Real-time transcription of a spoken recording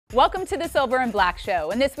Welcome to the Silver and Black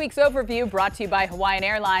Show, and this week's overview brought to you by Hawaiian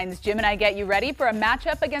Airlines. Jim and I get you ready for a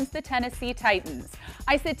matchup against the Tennessee Titans.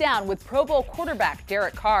 I sit down with Pro Bowl quarterback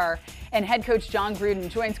Derek Carr, and head coach John Gruden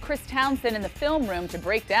joins Chris Townsend in the film room to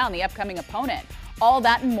break down the upcoming opponent. All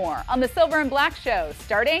that and more on the Silver and Black Show,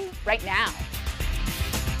 starting right now.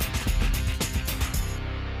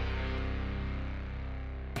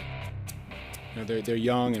 You know, they're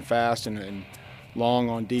young and fast and long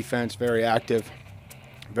on defense, very active.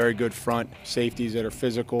 Very good front, safeties that are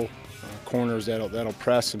physical, corners that'll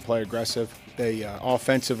press and play aggressive. They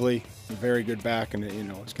offensively, a very good back, and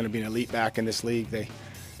it's going to be an elite back in this league. They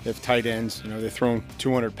have tight ends. They're throwing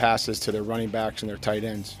 200 passes to their running backs and their tight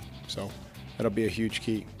ends. So that'll be a huge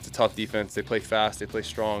key. It's a tough defense. They play fast. They play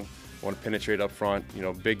strong. Want to penetrate up front.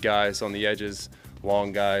 Big guys on the edges,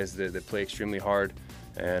 long guys that play extremely hard,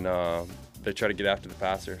 and they try to get after the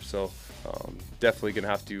passer. So definitely going to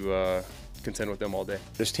have to contend with them all day.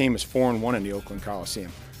 This team is 4-1 in the Oakland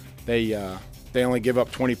Coliseum. They only give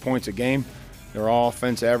up 20 points a game. Their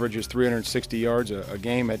offense averages 360 yards a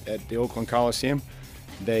game at the Oakland Coliseum.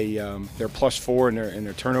 They're +4 in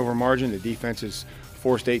their turnover margin. The defense has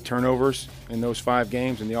forced 8 turnovers in those 5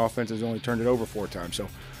 games, and the offense has only turned it over 4 times. So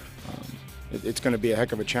it's going to be a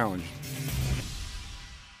heck of a challenge.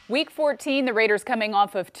 Week 14, the Raiders coming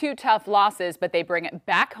off of 2 tough losses, but they bring it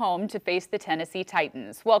back home to face the Tennessee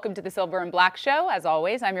Titans. Welcome to the Silver and Black Show. As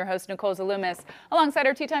always, I'm your host, Nicole Zaloumis, alongside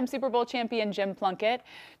our 2-time Super Bowl champion, Jim Plunkett.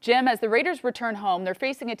 Jim, as the Raiders return home, they're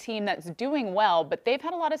facing a team that's doing well, but they've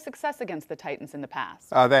had a lot of success against the Titans in the past.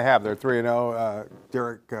 They have. They're 3-0.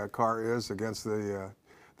 Derek Carr is against the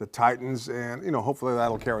Titans, and hopefully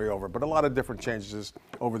that'll carry over. But a lot of different changes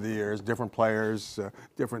over the years, different players,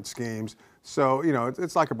 different schemes. So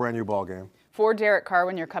it's like a brand new ball game. For Derek Carr,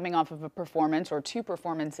 when you're coming off of a performance or 2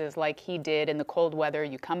 performances like he did in the cold weather,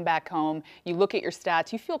 you come back home, you look at your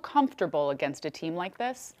stats, you feel comfortable against a team like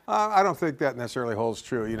this? I don't think that necessarily holds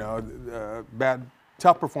true.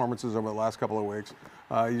 Tough performances over the last couple of weeks.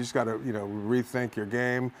 You just got to, rethink your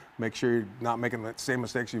game, make sure you're not making the same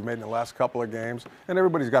mistakes you've made in the last couple of games, and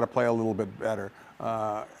everybody's got to play a little bit better.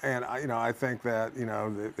 I think that,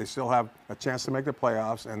 they still have a chance to make the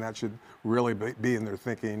playoffs, and that should really be in their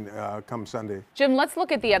thinking come Sunday. Jim, let's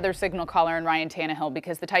look at the other signal caller in Ryan Tannehill,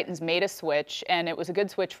 because the Titans made a switch, and it was a good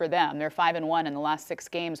switch for them. They're 5-1 in the last 6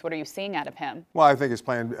 games. What are you seeing out of him? Well, I think he's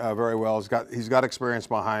playing very well. He's got experience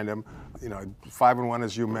behind him. 5-1,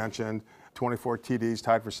 as you mentioned, 24 TDs,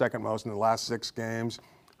 tied for second most in the last 6 games.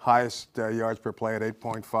 Highest yards per play at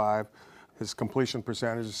 8.5. His completion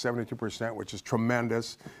percentage is 72%, which is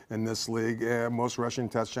tremendous in this league. Most rushing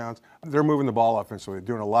touchdowns. They're moving the ball offensively,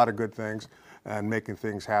 doing a lot of good things and making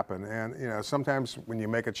things happen. And sometimes when you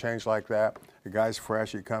make a change like that, the guy's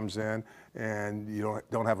fresh, he comes in, and you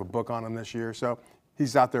don't have a book on him this year. So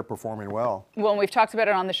he's out there performing well. Well, we've talked about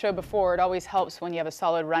it on the show before. It always helps when you have a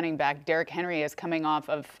solid running back. Derrick Henry is coming off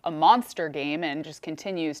of a monster game and just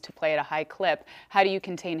continues to play at a high clip. How do you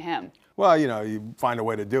contain him? Well, you find a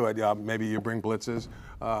way to do it. Maybe you bring blitzes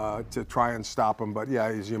to try and stop him. But, yeah,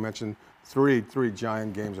 as you mentioned, three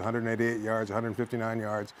giant games, 188 yards, 159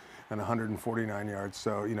 yards, and 149 yards.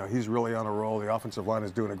 So, he's really on a roll. The offensive line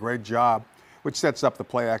is doing a great job, which sets up the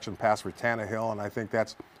play-action pass for Tannehill, and I think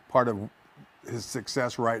that's part of his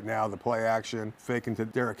success right now, the play action, faking to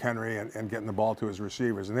Derrick Henry and getting the ball to his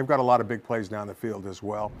receivers. And they've got a lot of big plays down the field as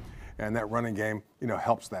well. And that running game,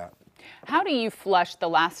 helps that. How do you flush the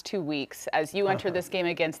last 2 weeks as you enter this game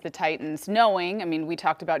against the Titans, knowing, we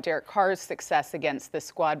talked about Derek Carr's success against this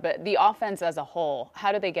squad, but the offense as a whole,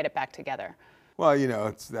 how do they get it back together? Well,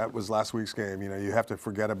 that was last week's game. You have to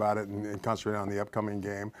forget about it and concentrate on the upcoming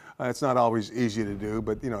game. It's not always easy to do,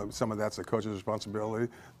 but, some of that's the coach's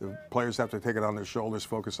responsibility. The players have to take it on their shoulders,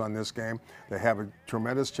 focus on this game. They have a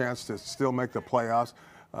tremendous chance to still make the playoffs.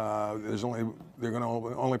 They're going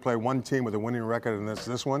to only play one team with a winning record, and that's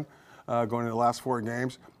this one, going into the last 4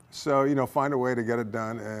 games. So, find a way to get it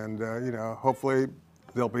done, and, hopefully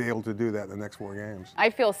they'll be able to do that in the next 4 games. I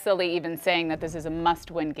feel silly even saying that this is a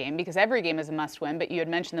must-win game, because every game is a must-win, but you had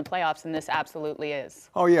mentioned the playoffs, and this absolutely is.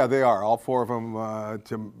 Oh, yeah, they are. All 4 of them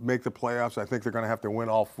to make the playoffs. I think they're going to have to win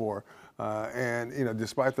all 4.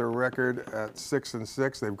 Despite their record at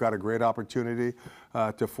 6-6, they've got a great opportunity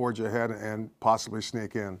to forge ahead and possibly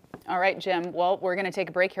sneak in. All right, Jim. Well, we're going to take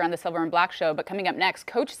a break here on the Silver and Black Show, but coming up next,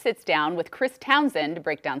 Coach sits down with Chris Townsend to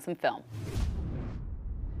break down some film.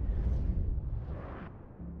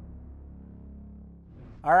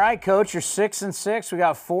 All right, Coach, you're 6-6. We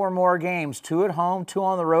got 4 more games, 2 at home, 2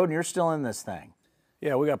 on the road, and you're still in this thing.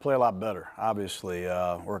 Yeah, we got to play a lot better, obviously.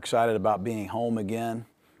 We're excited about being home again.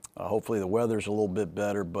 Hopefully the weather's a little bit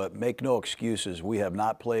better, but make no excuses. We have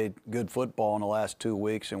not played good football in the last 2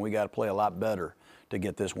 weeks, and we got to play a lot better to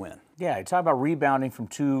get this win. Yeah, you talk about rebounding from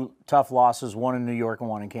 2 tough losses, one in New York and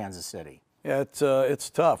one in Kansas City. Yeah, it's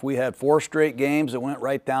tough. We had 4 straight games that went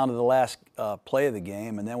right down to the last play of the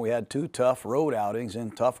game, and then we had 2 tough road outings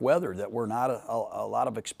in tough weather that we're not a lot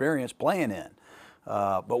of experience playing in.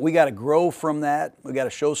 But we got to grow from that. We got to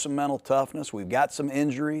show some mental toughness. We've got some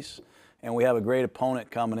injuries, and we have a great opponent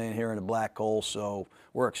coming in here in the Black Hole, so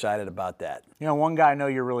we're excited about that. You know, one guy I know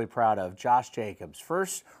you're really proud of, Josh Jacobs.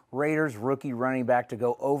 First Raiders rookie running back to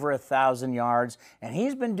go over 1,000 yards, and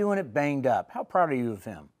he's been doing it banged up. How proud are you of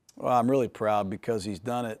him? Well, I'm really proud because he's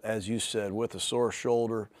done it, as you said, with a sore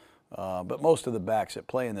shoulder. But most of the backs that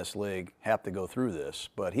play in this league have to go through this.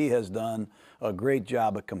 But he has done a great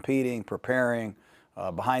job of competing, preparing.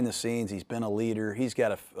 Behind the scenes, he's been a leader. He's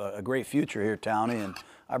got a great future here, Townie. And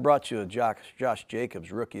I brought you a Josh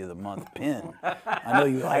Jacobs Rookie of the Month pin. I know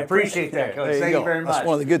you. I appreciate that, Coach. Thank you very much. That's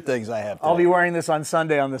one of the good things I have today. I'll be wearing this on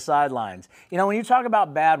Sunday on the sidelines. You know, when you talk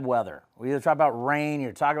about bad weather, we either talk about rain,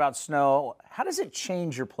 you talk about snow, how does it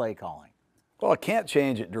change your play calling? Well, it can't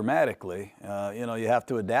change it dramatically. You know, you have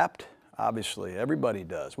to adapt. Obviously, everybody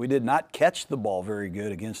does. We did not catch the ball very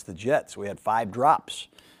good against the Jets. We had 5 drops.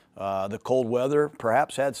 The cold weather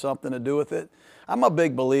perhaps had something to do with it. I'm a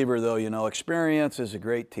big believer, though, you know, experience is a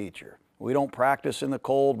great teacher. We don't practice in the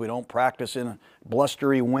cold. We don't practice in a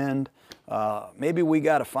blustery wind. Maybe we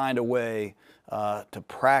got to find a way to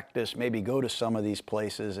practice, maybe go to some of these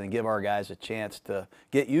places and give our guys a chance to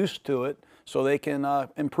get used to it so they can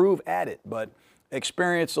improve at it. But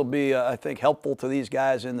experience will be, I think, helpful to these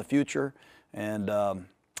guys in the future. And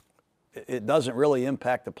it doesn't really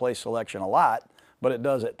impact the play selection a lot, but it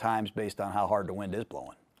does at times based on how hard the wind is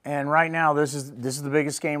blowing. And right now, this is the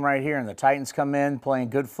biggest game right here, and the Titans come in playing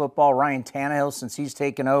good football. Ryan Tannehill, since he's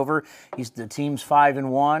taken over, the team's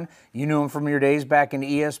 5-1. You knew him from your days back in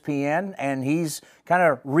ESPN, and he's kind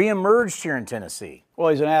of reemerged here in Tennessee. Well,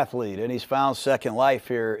 he's an athlete, and he's found second life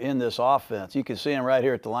here in this offense. You can see him right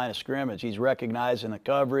here at the line of scrimmage. He's recognizing the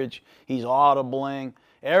coverage. He's audibling.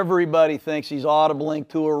 Everybody thinks he's audibling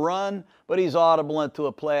to a run, but he's audibling to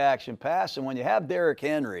a play-action pass. And when you have Derrick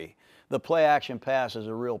Henry, the play-action pass is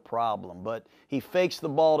a real problem. But he fakes the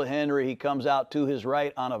ball to Henry. He comes out to his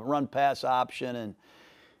right on a run-pass option. And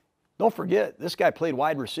don't forget, this guy played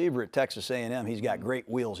wide receiver at Texas A&M. He's got great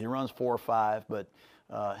wheels. He runs 4.5.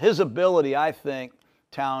 But his ability, I think,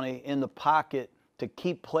 Townie, in the pocket to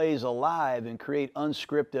keep plays alive and create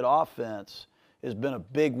unscripted offense has been a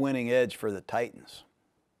big winning edge for the Titans.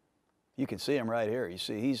 You can see him right here. You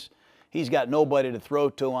see he's got nobody to throw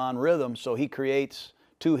to on rhythm, so he creates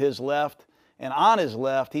to his left, and on his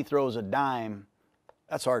left he throws a dime.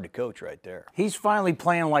 That's hard to coach right there. He's finally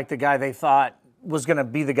playing like the guy they thought was going to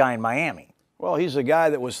be the guy in Miami. Well, he's a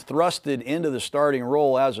guy that was thrusted into the starting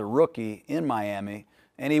role as a rookie in Miami,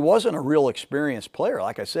 and he wasn't a real experienced player.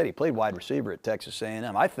 Like I said, he played wide receiver at Texas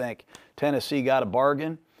A&M. I think Tennessee got a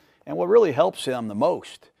bargain, and what really helps him the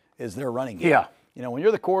most is their running game. Yeah. You know, when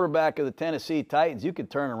you're the quarterback of the Tennessee Titans, you can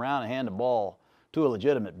turn around and hand the ball to a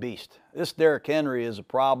legitimate beast. This Derrick Henry is a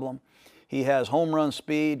problem. He has home run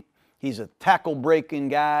speed. He's a tackle-breaking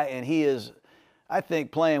guy, and he is, I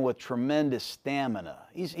think, playing with tremendous stamina.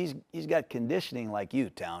 He's got conditioning like you,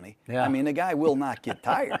 Townie. Yeah. I mean, the guy will not get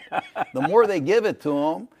tired. The more they give it to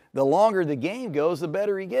him, the longer the game goes, the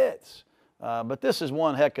better he gets. But this is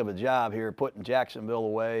one heck of a job here, putting Jacksonville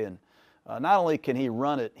away. And not only can he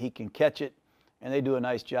run it, he can catch it, and they do a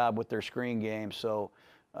nice job with their screen game. So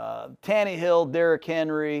Tannehill, Derrick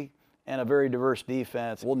Henry, and a very diverse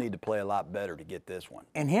defense. We'll need to play a lot better to get this one.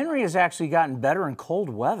 And Henry has actually gotten better in cold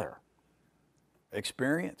weather.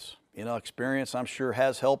 Experience. You know, experience I'm sure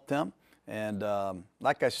has helped him. And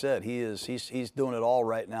like I said, he's doing it all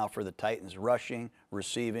right now for the Titans, rushing,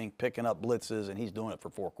 receiving, picking up blitzes, and he's doing it for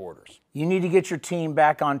 4 quarters. You need to get your team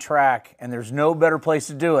back on track, and there's no better place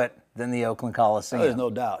to do it than the Oakland Coliseum. There's no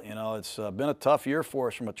doubt. You know, it's been a tough year for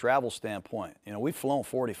us from a travel standpoint. You know, we've flown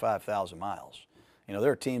 45,000 miles. You know,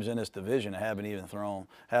 there are teams in this division that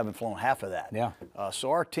haven't flown half of that. Yeah.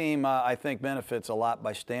 So our team, I think, benefits a lot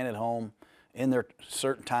by staying at home in their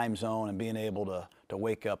certain time zone and being able to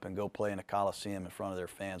wake up and go play in a Coliseum in front of their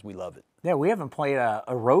fans. We love it. Yeah, we haven't played a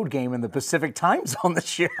road game in the Pacific time zone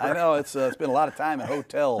this year. I know, it's been a lot of time in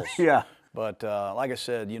hotels. Yeah. But like I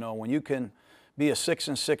said, you know, when you can be a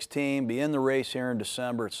 6-6 team, be in the race here in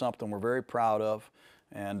December, it's something we're very proud of.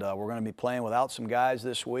 And we're going to be playing without some guys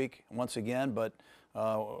this week once again, but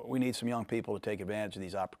we need some young people to take advantage of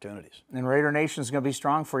these opportunities. And Raider Nation's going to be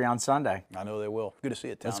strong for you on Sunday. I know they will. Good to see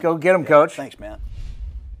you, Townie. Let's go get them, Coach. Thanks, man.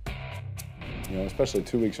 You know, especially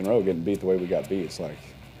 2 weeks in a row getting beat the way we got beat. It's like,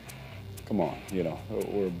 come on, you know,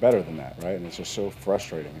 we're better than that, right? And it's just so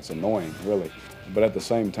frustrating. It's annoying, really. But at the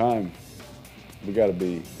same time, we got to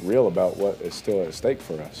be real about what is still at stake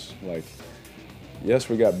for us. Like, yes,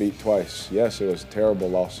 we got beat twice. Yes, it was terrible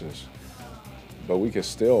losses. But we could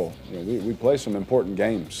still, you know, we play some important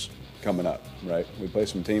games coming up, right? We play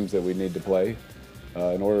some teams that we need to play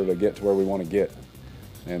in order to get to where we want to get.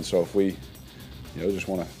 And so if we, you know, just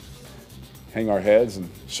want to hang our heads and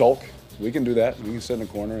sulk, we can do that. We can sit in a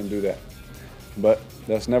corner and do that. But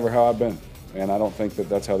that's never how I've been, and I don't think that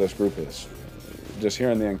that's how this group is. Just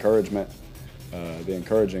hearing the encouragement, the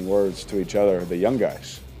encouraging words to each other, the young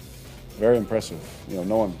guys, very impressive. You know,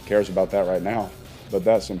 no one cares about that right now, but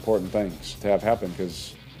that's important things to have happen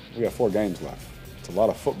because we have 4 games left. It's a lot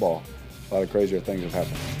of football, a lot of crazier things have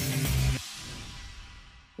happened.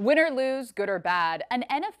 Win or lose, good or bad, an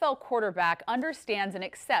NFL quarterback understands and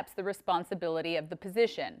accepts the responsibility of the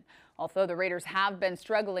position. Although the Raiders have been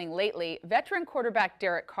struggling lately, veteran quarterback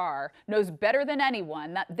Derek Carr knows better than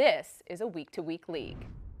anyone that this is a week-to-week league.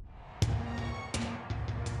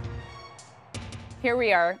 Here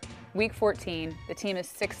we are, week 14. The team is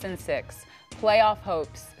 6-6. Playoff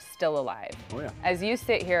hopes still alive. Oh, yeah. As you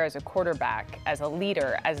sit here as a quarterback, as a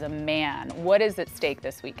leader, as a man, what is at stake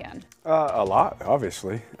this weekend? A lot,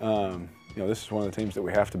 obviously. You know, this is one of the teams that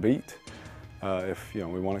we have to beat if, you know,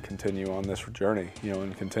 we want to continue on this journey, you know,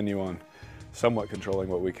 and continue on somewhat controlling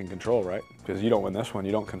what we can control, right? Because you don't win this one,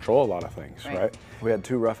 you don't control a lot of things, right? We had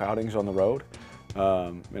 2 rough outings on the road,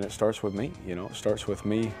 and it starts with me, you know, it starts with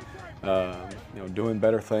me, you know, doing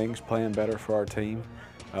better things, playing better for our team.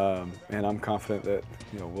 And I'm confident that,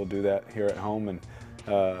 you know, we'll do that here at home and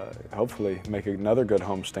hopefully make another good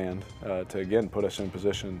homestand to again put us in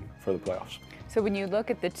position for the playoffs. So when you look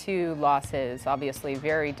at the 2 losses, obviously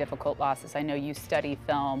very difficult losses, I know you study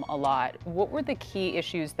film a lot. What were the key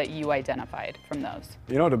issues that you identified from those?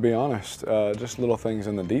 You know, to be honest, just little things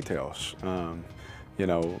in the details. You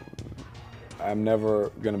know, I'm never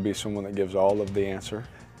going to be someone that gives all of the answer,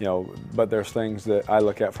 you know, but there's things that I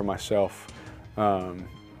look at for myself.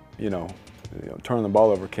 You know, turning the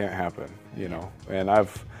ball over can't happen, you know, and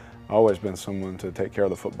I've always been someone to take care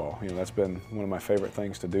of the football. You know, that's been one of my favorite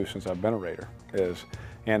things to do since I've been a Raider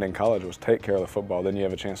and in college was take care of the football, then you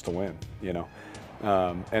have a chance to win, you know.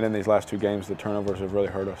 And in these last 2 games, the turnovers have really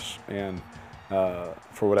hurt us, and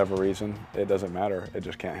for whatever reason, it doesn't matter, it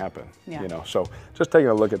just can't happen, you know. So just taking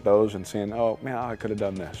a look at those and seeing, oh man, I could have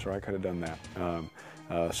done this or I could have done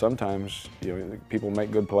that. Sometimes, you know, people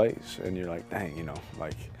make good plays and you're like, dang, you know,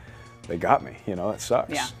 like, they got me, you know, that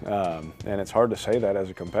sucks. Yeah. And it's hard to say that as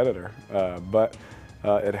a competitor, but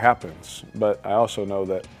it happens. But I also know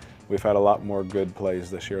that we've had a lot more good plays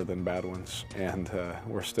this year than bad ones, and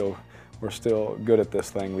we're still good at this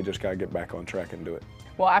thing. We just got to get back on track and do it.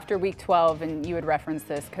 Well, after week 12, and you had referenced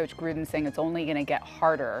this, Coach Gruden saying it's only going to get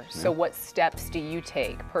harder. Yeah. So what steps do you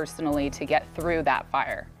take personally to get through that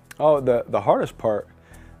fire? Oh, the hardest part,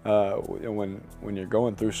 when you're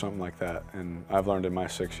going through something like that, and I've learned in my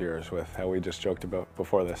 6 years with how we just joked about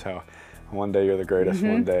before this, how one day you're the greatest,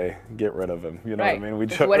 one day get rid of him. You know what I mean? We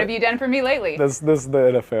what have you done for me lately? This is the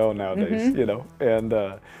NFL nowadays, you know.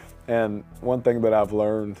 And one thing that I've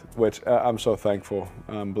learned, which I'm so thankful,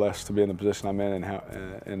 I'm blessed to be in the position I'm in, and how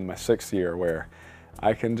in my 6th year, where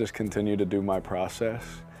I can just continue to do my process.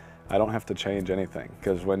 I don't have to change anything,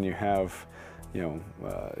 because when you have, you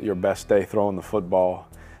know, your best day throwing the football,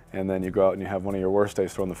 and then you go out and you have one of your worst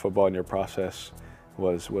days throwing the football, and your process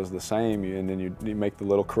was the same, and then you make the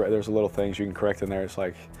little there's little things you can correct in there. It's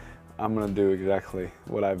like, I'm going to do exactly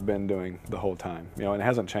what I've been doing the whole time, you know, and it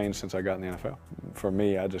hasn't changed since I got in the NFL. For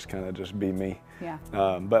me, I just kind of just be me. Yeah.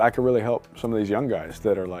 But I could really help some of these young guys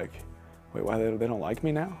that are like, wait, why they don't like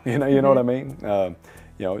me now? You know what I mean?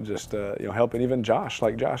 You know, just you know, helping even Josh.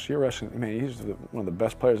 Like Josh, you're rushing. I mean, he's one of the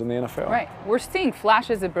best players in the NFL. Right. We're seeing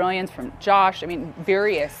flashes of brilliance from Josh. I mean,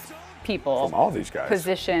 various people, from all these guys,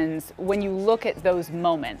 positions. When you look at those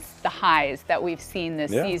moments, the highs that we've seen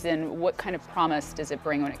this season, what kind of promise does it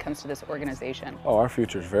bring when it comes to this organization? Oh, our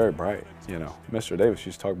future's very bright. You know, Mr. Davis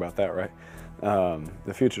used to talk about that, right?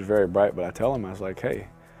 The future's very bright. But I tell him, I was like, hey,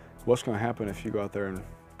 what's going to happen if you go out there and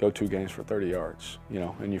go 2 games for 30 yards, you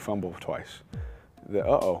know, and you fumble twice?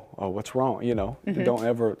 Oh, what's wrong? You know, don't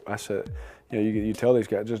ever. I said, you know, you tell these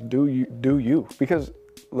guys, just do you, because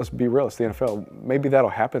let's be real, it's the NFL. Maybe that'll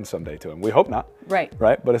happen someday to him. We hope not. Right.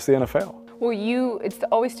 Right. But it's the NFL. Well, it's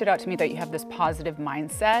always stood out to me that you have this positive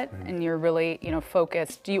mindset and you're really, you know,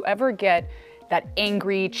 focused. Do you ever get that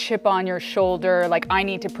angry chip on your shoulder, like I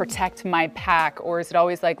need to protect my pack, or is it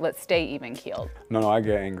always like, let's stay even keeled? No, I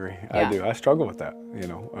get angry. Yeah. I do. I struggle with that, you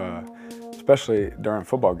know, especially during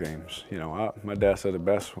football games. You know, my dad said it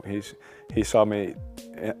best. He saw me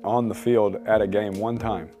on the field at a game one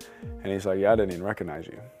time, and he's like, "Yeah, I didn't even recognize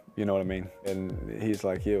you." You know what I mean? And he's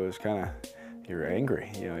like, "It was kind of, you were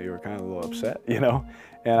angry. You know, you were kind of a little upset. You know."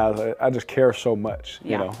 And I was like, I just care so much.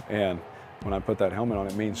 You know, and when I put that helmet on,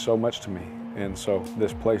 it means so much to me. And so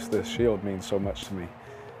this place, this shield means so much to me.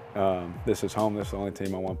 This is home. This is the only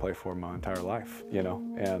team I want to play for my entire life. You know,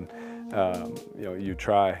 and you know, you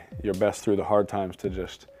try your best through the hard times to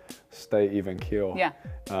just stay even keel. Yeah.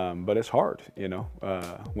 But it's hard, you know,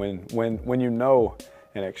 when you know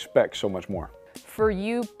and expect so much more. For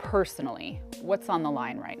you personally, what's on the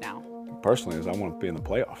line right now? Personally, is I want to be in the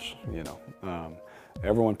playoffs. You know,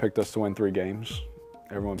 everyone picked us to win 3 games.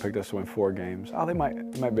 Everyone picked us to win 4 games. Oh, they might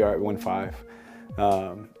be all right to win 5.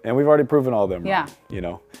 And we've already proven all of them wrong, you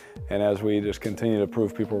know. And as we just continue to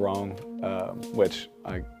prove people wrong, which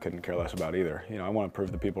I couldn't care less about either. You know, I want to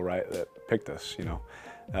prove the people right that picked us, you know.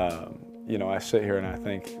 You know, I sit here and I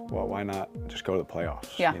think, well, why not just go to the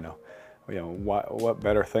playoffs? Yeah. You know, what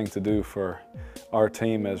better thing to do for our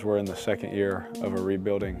team as we're in the 2nd year of a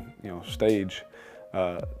rebuilding, you know, stage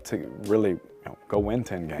to really go win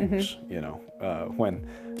 10 games, you know, when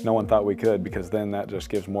no one thought we could, because then that just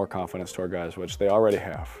gives more confidence to our guys, which they already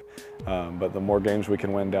have. But the more games we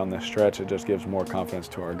can win down this stretch, it just gives more confidence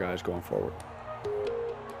to our guys going forward.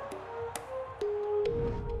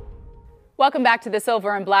 Welcome back to the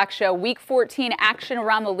Silver and Black Show. Week 14 action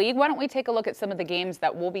around the league. Why don't we take a look at some of the games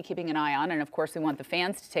that we'll be keeping an eye on, and of course we want the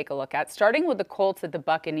fans to take a look at, starting with the Colts at the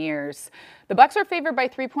Buccaneers. The Bucs are favored by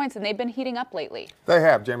 3 points, and they've been heating up lately. They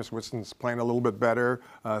have. Jameis Winston's playing a little bit better,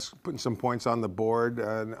 putting some points on the board,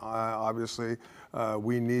 and obviously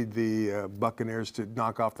we need the Buccaneers to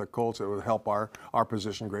knock off the Colts. It would help our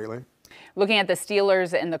position greatly. Looking at the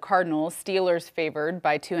Steelers and the Cardinals, Steelers favored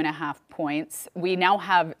by 2.5 points. We now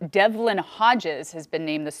have Devlin Hodges has been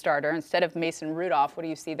named the starter instead of Mason Rudolph. What do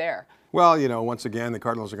you see there? Well, you know, once again, the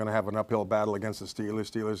Cardinals are going to have an uphill battle against the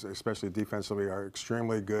Steelers. Steelers, especially defensively, are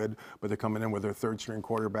extremely good, but they're coming in with their 3rd-string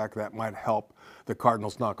quarterback. That might help the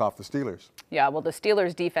Cardinals knock off the Steelers. Yeah, well, the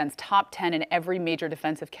Steelers defense top 10 in every major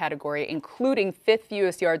defensive category, including 5th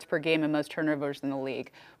fewest yards per game and most turnovers in the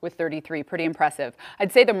league with 33. Pretty impressive.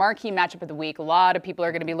 I'd say the marquee matchup of the week, a lot of people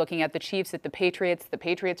are going to be looking at the Chiefs at the Patriots. The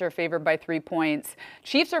Patriots are favored by 3 points.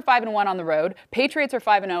 Chiefs are 5-1 on the road. Patriots are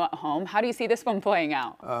 5-0 at home. How do you see this one playing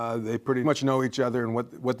out? They pretty much know each other and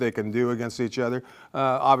what they can do against each other.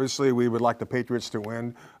 Obviously, we would like the Patriots to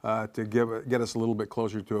win to get us a little bit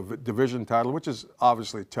closer to a division title, which is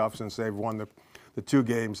obviously tough since they've won the 2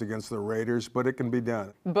 games against the Raiders, but it can be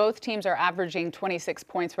done. Both teams are averaging 26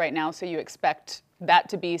 points right now, so you expect that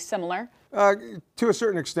to be similar? To a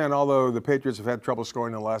certain extent, although the Patriots have had trouble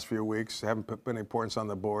scoring in the last few weeks, haven't put any points on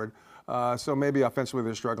the board. So maybe offensively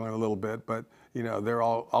they're struggling a little bit, but you know, they're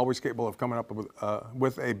always capable of coming up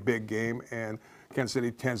with a big game, and Kansas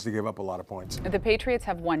City tends to give up a lot of points. The Patriots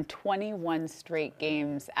have won 21 straight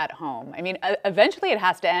games at home. I mean, eventually it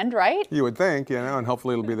has to end, right? You would think, you know, and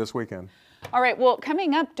hopefully it'll be this weekend. All right, well,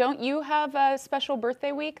 coming up, don't you have a special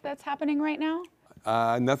birthday week that's happening right now?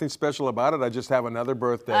 Nothing special about it. I just have another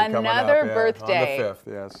birthday coming up. Another birthday. On the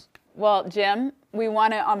 5th, yes. Well, Jim, we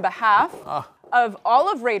want to, on behalf of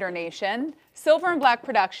all of Raider Nation, Silver and Black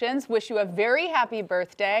Productions, wish you a very happy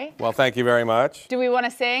birthday. Well, thank you very much. Do we want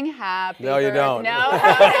to sing happy No, you don't.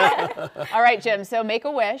 No? All right, Jim, so make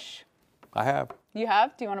a wish. I have. You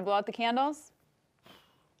have? Do you want to blow out the candles?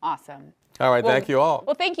 Awesome. All right, thank you all.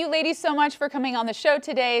 Well, thank you, ladies, so much for coming on the show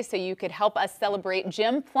today so you could help us celebrate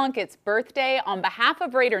Jim Plunkett's birthday on behalf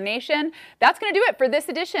of Raider Nation. That's going to do it for this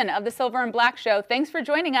edition of the Silver and Black Show. Thanks for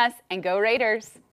joining us, and go Raiders.